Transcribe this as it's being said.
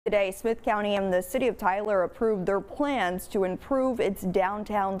Today, Smith County and the City of Tyler approved their plans to improve its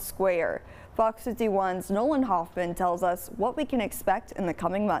downtown square. Fox 51's Nolan Hoffman tells us what we can expect in the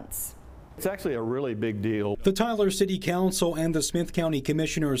coming months. It's actually a really big deal. The Tyler City Council and the Smith County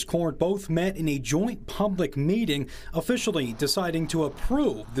Commissioners Court both met in a joint public meeting, officially deciding to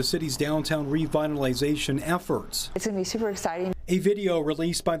approve the city's downtown revitalization efforts. It's going to be super exciting. A video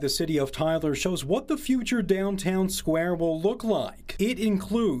released by the City of Tyler shows what the future downtown square will look like. It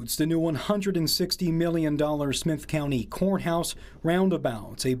includes the new $160 million Smith County Courthouse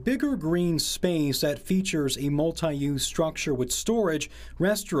roundabouts, a bigger green space that features a multi-use structure with storage,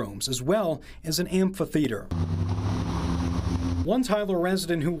 restrooms, as well as an amphitheater. One Tyler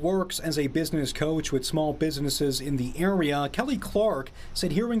resident who works as a business coach with small businesses in the area, Kelly Clark,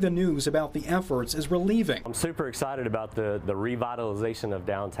 said hearing the news about the efforts is relieving. I'm super excited about the revitalization of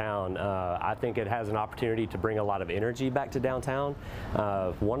downtown. I think it has an opportunity to bring a lot of energy back to downtown.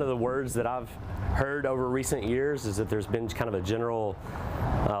 One of the words that I've heard over recent years is that there's been kind of a general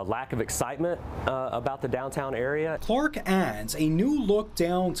lack of excitement about the downtown area. Clark adds a new look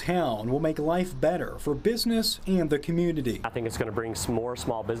downtown will make life better for business and the community. I think it's going to bring some more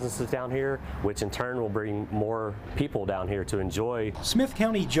small businesses down here, which in turn will bring more people down here to enjoy. Smith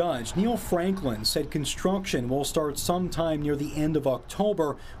County Judge Neil Franklin said construction will start sometime near the end of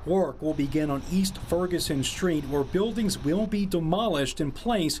October. Work will begin on East Ferguson Street, where buildings will be demolished in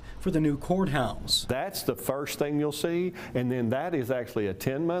place for the new courthouse. That's the first thing you'll see, and then that is actually a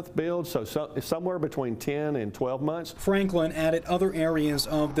 10-month build, so somewhere between 10 and 12 months. Franklin added other areas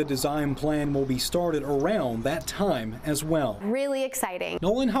of the design plan will be started around that time as well. Really exciting.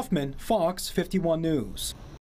 Nolan Huffman, Fox 51 News.